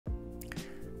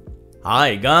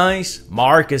Hi guys,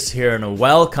 Marcus here and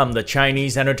welcome to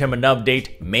Chinese Entertainment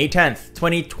Update, May 10th,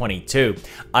 2022.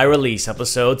 I release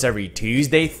episodes every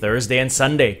Tuesday, Thursday, and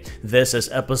Sunday. This is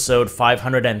episode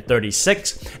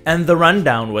 536, and the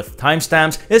rundown with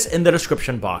timestamps is in the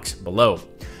description box below.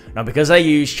 Now, because I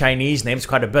use Chinese names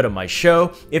quite a bit on my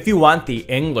show, if you want the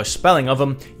English spelling of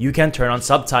them, you can turn on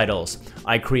subtitles.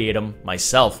 I create them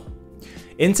myself.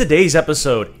 In today's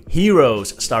episode,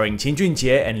 Heroes starring Qin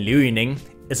Junjie and Liu Yuning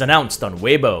is announced on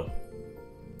Weibo.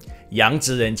 Yang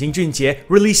Zi and Qin Junjie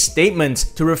released statements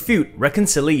to refute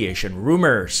reconciliation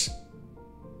rumors.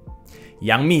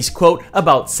 Yang Mi's quote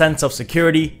about sense of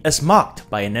security is mocked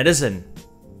by a netizen.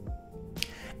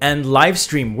 And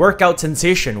livestream workout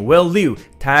sensation Will Liu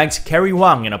tags Karry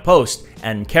Wang in a post,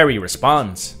 and Karry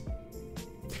responds.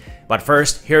 But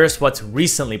first, here's what's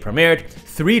recently premiered,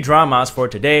 3 dramas for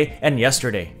today and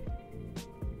yesterday.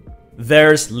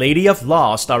 There's Lady of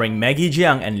Law starring Maggie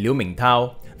Jiang and Liu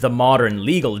Mingtao. The modern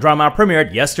legal drama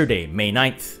premiered yesterday, May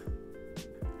 9th.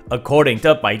 According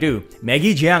to Baidu,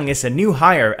 Maggie Jiang is a new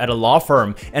hire at a law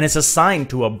firm and is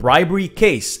assigned to a bribery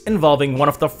case involving one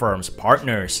of the firm's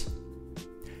partners.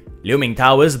 Liu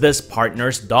Mingtao is this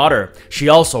partner's daughter. She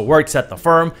also works at the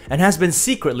firm and has been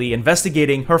secretly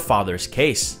investigating her father's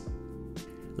case.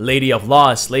 Lady of Law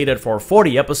is slated for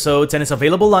 40 episodes and is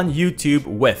available on YouTube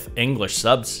with English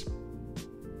subs.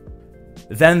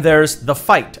 Then there's The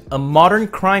Fight, a modern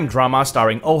crime drama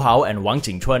starring Oh Hao and Wang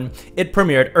Jingchun. It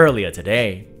premiered earlier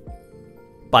today.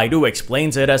 Baidu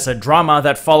explains it as a drama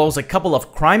that follows a couple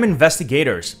of crime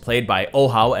investigators, played by Oh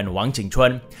Hao and Wang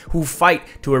Jingchun, who fight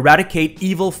to eradicate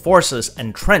evil forces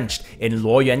entrenched in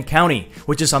Luoyuan County,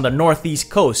 which is on the northeast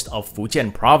coast of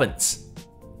Fujian Province.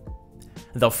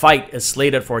 The Fight is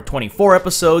slated for 24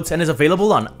 episodes and is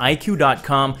available on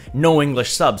iq.com, no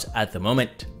English subs at the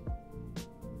moment.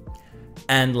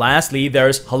 And lastly,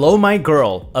 there's Hello My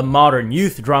Girl, a modern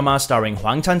youth drama starring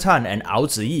Huang Chancan and Ao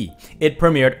Ziyi. It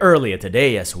premiered earlier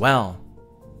today as well.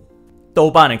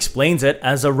 Douban explains it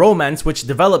as a romance which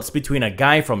develops between a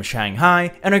guy from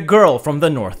Shanghai and a girl from the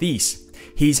Northeast.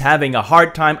 He's having a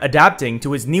hard time adapting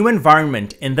to his new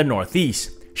environment in the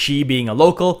Northeast. She, being a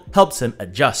local, helps him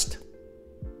adjust.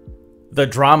 The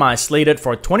drama is slated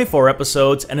for 24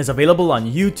 episodes and is available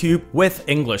on YouTube with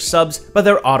English subs, but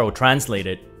they're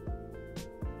auto-translated.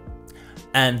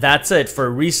 And that's it for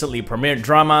recently premiered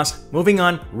dramas. Moving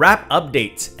on, wrap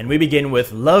updates, and we begin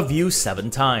with Love You 7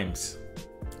 Times.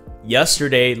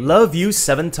 Yesterday, Love You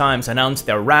 7 Times announced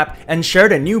their wrap and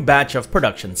shared a new batch of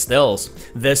production stills.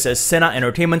 This is Sina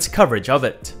Entertainment's coverage of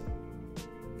it.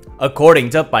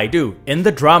 According to Baidu, in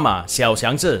the drama, Xiao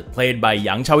Xiangzhi, played by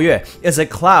Yang Chaoyue, is a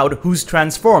cloud who's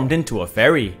transformed into a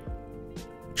fairy.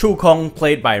 Chu Kong,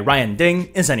 played by Ryan Ding,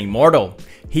 is an immortal.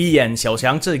 He and Xiao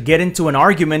Xiangzhi get into an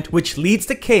argument which leads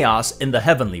to chaos in the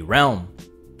heavenly realm.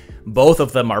 Both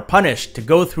of them are punished to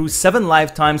go through 7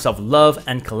 lifetimes of love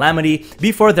and calamity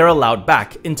before they're allowed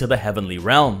back into the heavenly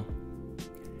realm.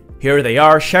 Here they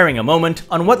are sharing a moment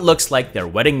on what looks like their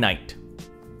wedding night.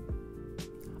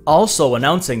 Also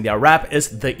announcing their wrap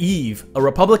is The Eve, a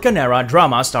Republican-era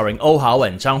drama starring Oh Hao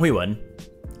and Zhang Huiwen.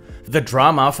 The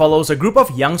drama follows a group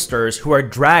of youngsters who are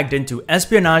dragged into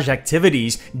espionage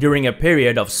activities during a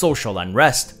period of social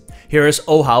unrest. Here's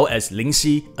Oh Hao as Ling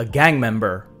Xi, a gang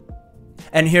member.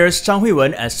 And here's Zhang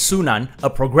Huiwen as Sunan, a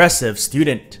progressive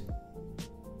student.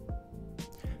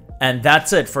 And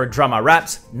that's it for drama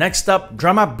wraps. Next up,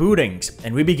 drama bootings,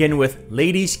 and we begin with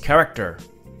Lady's Character.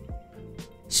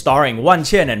 Starring Wan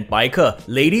Qian and Bai Ke,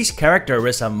 Lady's Character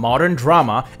is a modern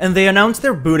drama, and they announced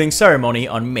their booting ceremony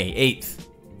on May 8th.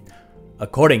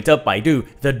 According to Baidu,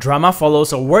 the drama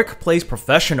follows a workplace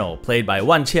professional, played by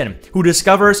Wan Qian, who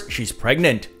discovers she's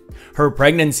pregnant. Her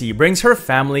pregnancy brings her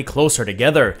family closer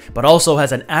together, but also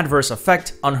has an adverse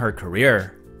effect on her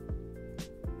career.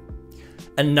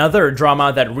 Another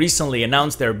drama that recently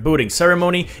announced their booting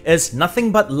ceremony is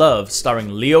Nothing But Love,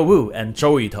 starring Leo Wu and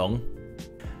Zhou Yutong.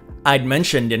 I'd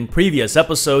mentioned in previous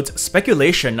episodes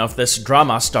speculation of this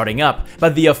drama starting up,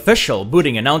 but the official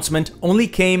booting announcement only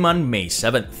came on May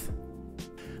 7th.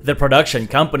 The production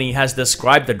company has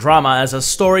described the drama as a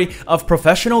story of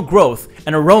professional growth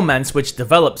and a romance which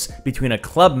develops between a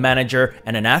club manager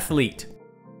and an athlete.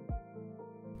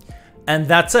 And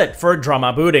that's it for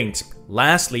drama bootings.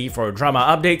 Lastly, for drama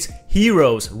updates,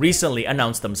 Heroes recently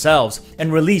announced themselves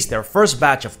and released their first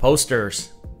batch of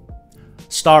posters.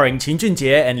 Starring Qin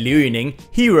Junjie and Liu Yuning,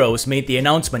 Heroes made the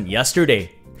announcement yesterday.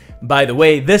 By the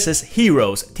way, this is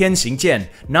Heroes 天行健,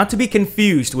 not to be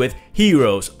confused with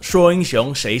Heroes 说英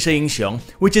雄谁是英雄,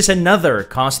 which is another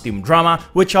costume drama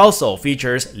which also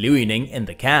features Liu Yuning in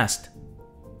the cast.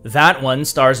 That one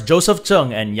stars Joseph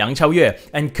Zheng and Yang Chaoyue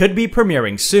and could be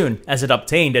premiering soon as it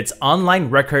obtained its online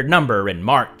record number in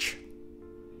March.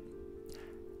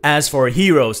 As for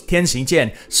Heroes Tianxing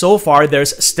Jian, so far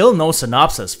there's still no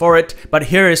synopsis for it, but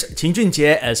here is Qin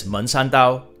Junjie as Men San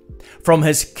Dao. From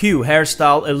his Q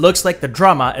hairstyle, it looks like the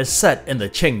drama is set in the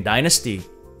Qing dynasty.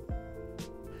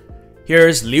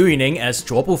 Here's Liu Yuning as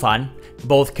Zhuo Bufan.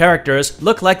 Both characters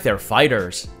look like they're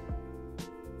fighters.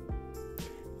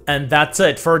 And that's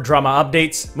it for drama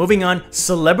updates. Moving on,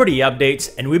 celebrity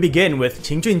updates, and we begin with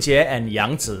Qin Junjie and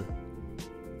Yang Zi.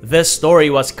 This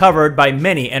story was covered by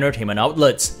many entertainment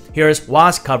outlets. Here's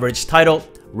WA's coverage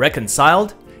titled,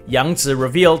 Reconciled? Yang Zi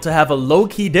revealed to have a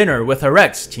low-key dinner with her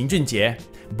ex, Qin Junjie.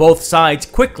 Both sides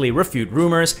quickly refute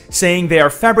rumors, saying they are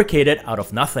fabricated out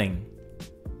of nothing.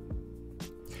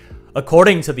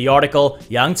 According to the article,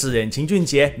 Yang Zi and Qin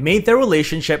Junjie made their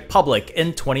relationship public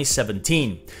in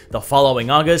 2017. The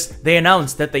following August, they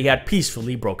announced that they had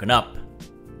peacefully broken up.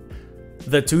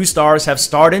 The two stars have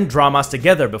starred in dramas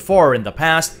together before in the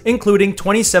past, including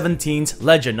 2017's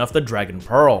Legend of the Dragon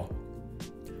Pearl.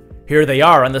 Here they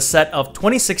are on the set of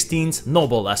 2016's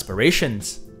Noble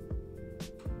Aspirations.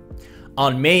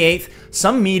 On May 8th,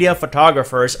 some media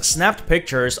photographers snapped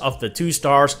pictures of the two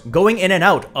stars going in and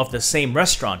out of the same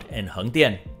restaurant in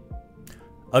Hengdian.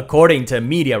 According to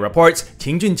media reports,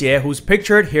 Qin Junjie, who's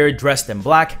pictured here dressed in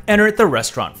black, entered the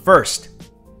restaurant first.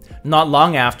 Not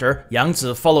long after, Yang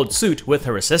Zi followed suit with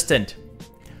her assistant.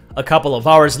 A couple of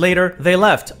hours later, they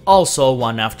left, also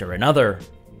one after another.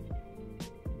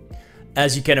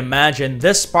 As you can imagine,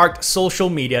 this sparked social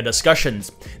media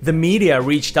discussions. The media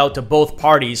reached out to both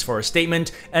parties for a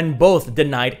statement, and both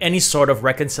denied any sort of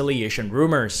reconciliation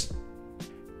rumors.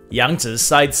 Yang Zi's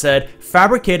side said,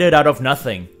 fabricated out of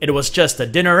nothing, it was just a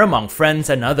dinner among friends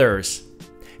and others.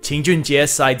 Qin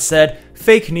Junjie's side said,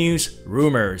 fake news,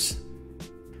 rumors.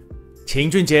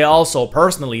 Qin Junjie also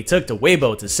personally took to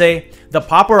Weibo to say, the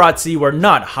paparazzi were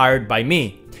not hired by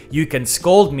me. You can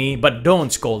scold me, but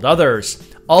don't scold others.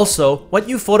 Also, what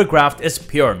you photographed is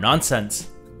pure nonsense.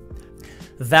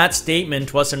 That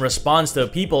statement was in response to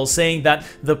people saying that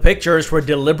the pictures were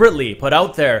deliberately put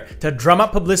out there to drum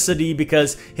up publicity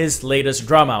because his latest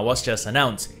drama was just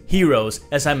announced, Heroes,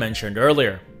 as I mentioned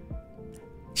earlier.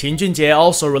 Qin Junjie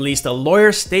also released a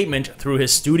lawyer's statement through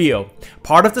his studio.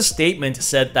 Part of the statement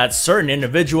said that certain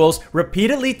individuals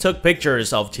repeatedly took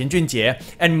pictures of Qin Junjie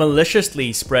and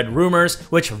maliciously spread rumors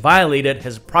which violated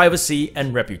his privacy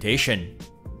and reputation.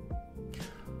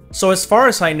 So as far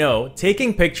as I know,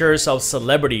 taking pictures of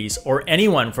celebrities, or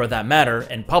anyone for that matter,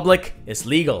 in public is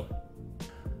legal.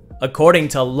 According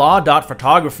to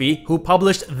Law.Photography, who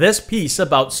published this piece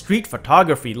about street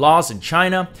photography laws in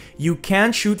China, you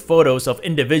can shoot photos of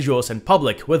individuals in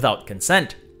public without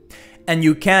consent. And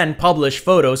you can publish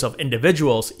photos of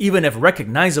individuals even if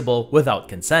recognizable without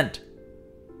consent.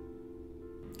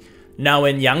 Now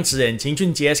in Yang Zi and Qin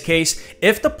Junjie's case,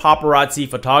 if the paparazzi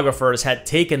photographers had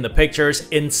taken the pictures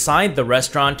inside the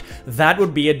restaurant, that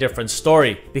would be a different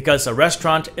story, because a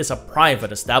restaurant is a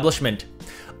private establishment.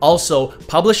 Also,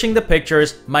 publishing the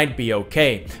pictures might be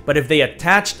okay, but if they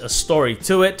attached a story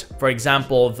to it, for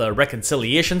example the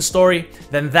reconciliation story,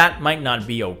 then that might not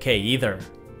be okay either.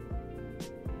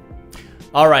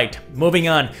 Alright, moving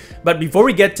on, but before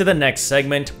we get to the next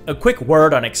segment, a quick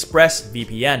word on Express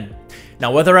VPN.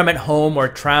 Now whether I'm at home or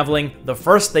traveling, the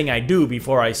first thing I do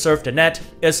before I surf the net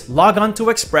is log on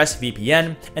to Express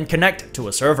VPN and connect to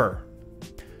a server.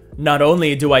 Not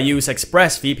only do I use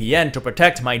Express VPN to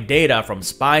protect my data from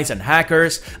spies and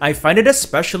hackers, I find it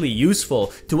especially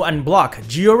useful to unblock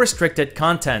geo-restricted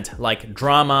content like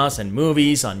dramas and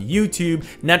movies on YouTube,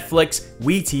 Netflix,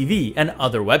 WeTV, and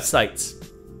other websites.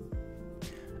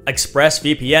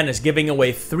 ExpressVPN is giving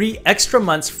away 3 extra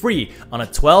months free on a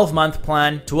 12-month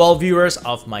plan to all viewers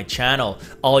of my channel.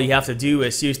 All you have to do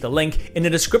is use the link in the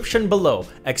description below,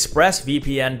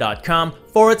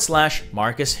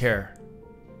 expressvpn.com/Marcus here.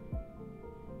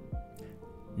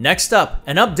 Next up,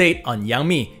 an update on Yang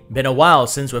Mi. Been a while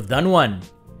since we've done one.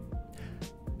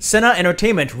 Sena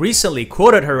Entertainment recently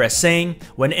quoted her as saying,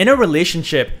 "When in a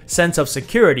relationship, sense of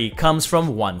security comes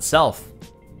from oneself."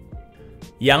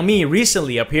 Yang Mi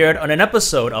recently appeared on an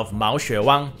episode of Mao Xue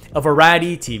Wang, a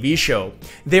variety TV show.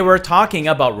 They were talking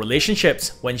about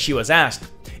relationships when she was asked,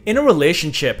 "In a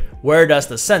relationship, where does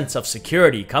the sense of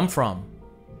security come from?"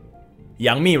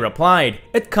 Yang Mi replied,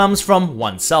 "It comes from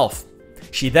oneself."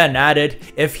 She then added,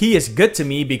 "If he is good to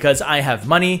me because I have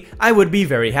money, I would be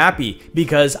very happy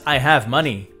because I have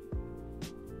money."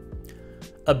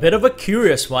 A bit of a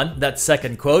curious one, that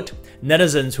second quote.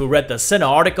 Netizens who read the Sena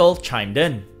article chimed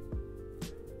in.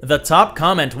 The top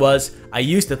comment was, "I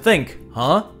used to think,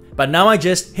 Huh? But now I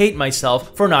just hate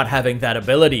myself for not having that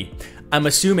ability. I'm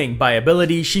assuming by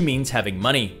ability she means having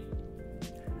money.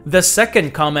 The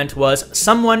second comment was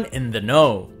someone in the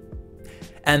know.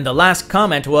 And the last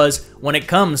comment was, when it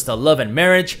comes to love and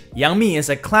marriage, Yang Mi is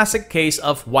a classic case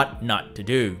of what not to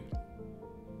do.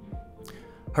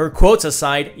 Her quotes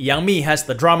aside, Yang Mi has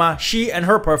the drama She and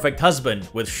Her Perfect Husband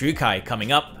with Xu Kai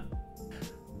coming up.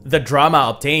 The drama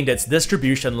obtained its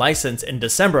distribution license in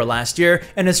December last year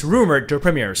and is rumored to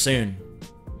premiere soon.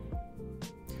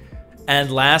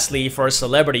 And lastly, for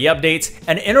celebrity updates,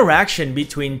 an interaction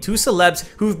between two celebs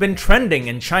who've been trending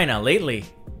in China lately.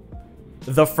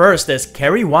 The first is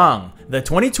Karry Wang. The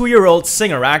 22-year-old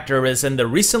singer-actor is in the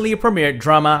recently premiered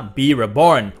drama Be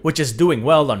Reborn, which is doing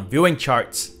well on viewing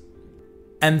charts.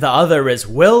 And the other is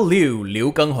Will Liu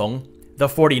Genghong. The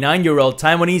 49-year-old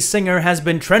Taiwanese singer has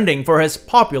been trending for his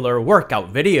popular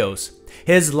workout videos.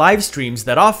 His live streams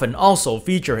that often also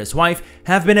feature his wife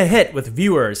have been a hit with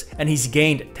viewers, and he's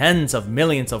gained tens of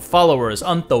millions of followers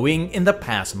on Douyin in the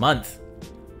past month.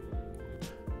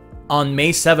 On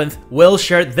May 7th, Will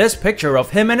shared this picture of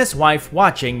him and his wife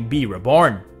watching Be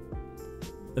Reborn.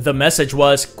 The message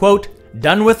was, quote,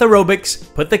 "Done with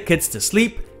aerobics, put the kids to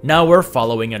sleep, now we're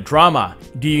following a drama.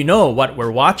 Do you know what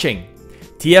we're watching?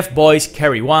 TF Boys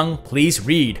Karry Wang, please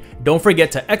read. Don't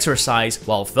forget to exercise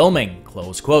while filming,"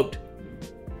 close quote.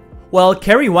 Well,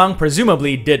 Karry Wang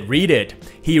presumably did read it.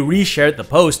 He reshared the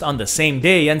post on the same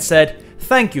day and said,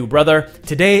 "Thank you, brother.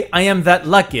 Today I am that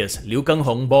luckiest Liu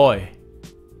Genghong boy."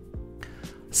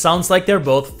 Sounds like they're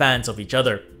both fans of each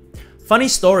other. Funny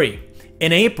story.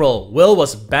 In April, Will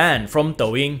was banned from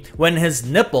Douyin when his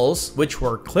nipples, which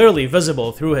were clearly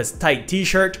visible through his tight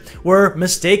t-shirt, were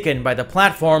mistaken by the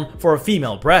platform for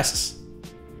female breasts.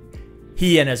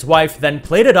 He and his wife then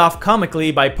played it off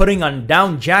comically by putting on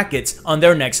down jackets on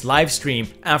their next live stream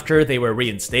after they were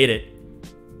reinstated.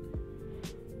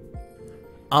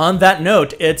 On that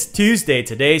note, it's Tuesday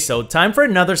today, so time for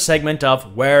another segment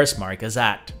of Where's Marcus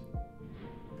At?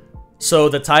 So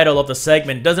the title of the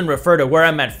segment doesn't refer to where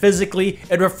I'm at physically,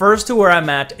 it refers to where I'm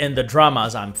at in the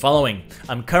dramas I'm following.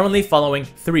 I'm currently following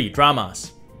 3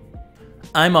 dramas.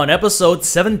 I'm on episode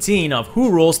 17 of Who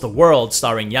Rules the World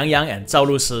starring Yang Yang and Zhao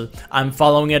Lusi. I'm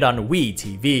following it on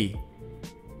WeTV.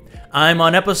 I'm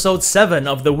on episode 7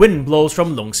 of The Wind Blows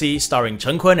from Longxi starring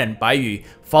Chen Kun and Bai Yu,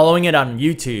 following it on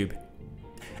YouTube.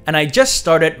 And I just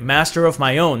started Master of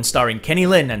My Own starring Kenny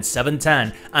Lin and Seven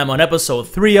Tan. I'm on episode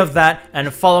 3 of that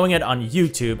and following it on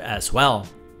YouTube as well.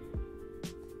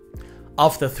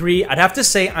 Of the 3, I'd have to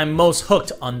say I'm most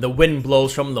hooked on The Wind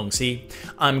Blows from Longxi.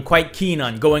 I'm quite keen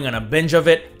on going on a binge of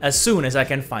it as soon as I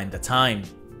can find the time.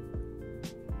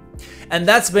 And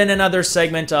that's been another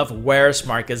segment of Where's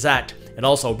Marcus At? It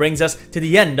also brings us to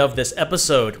the end of this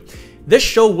episode. This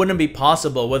show wouldn't be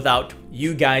possible without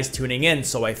you guys tuning in,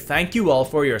 so I thank you all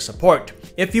for your support.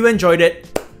 If you enjoyed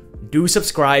it, do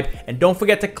subscribe and don't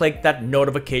forget to click that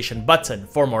notification button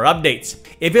for more updates.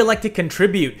 If you'd like to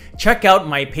contribute, check out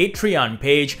my Patreon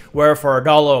page where for $1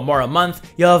 or more a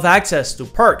month, you'll have access to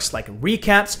perks like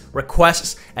recaps,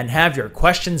 requests, and have your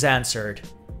questions answered.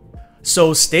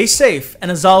 So stay safe, and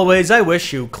as always, I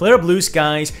wish you clear blue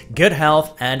skies, good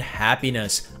health, and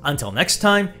happiness. Until next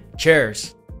time,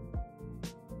 cheers!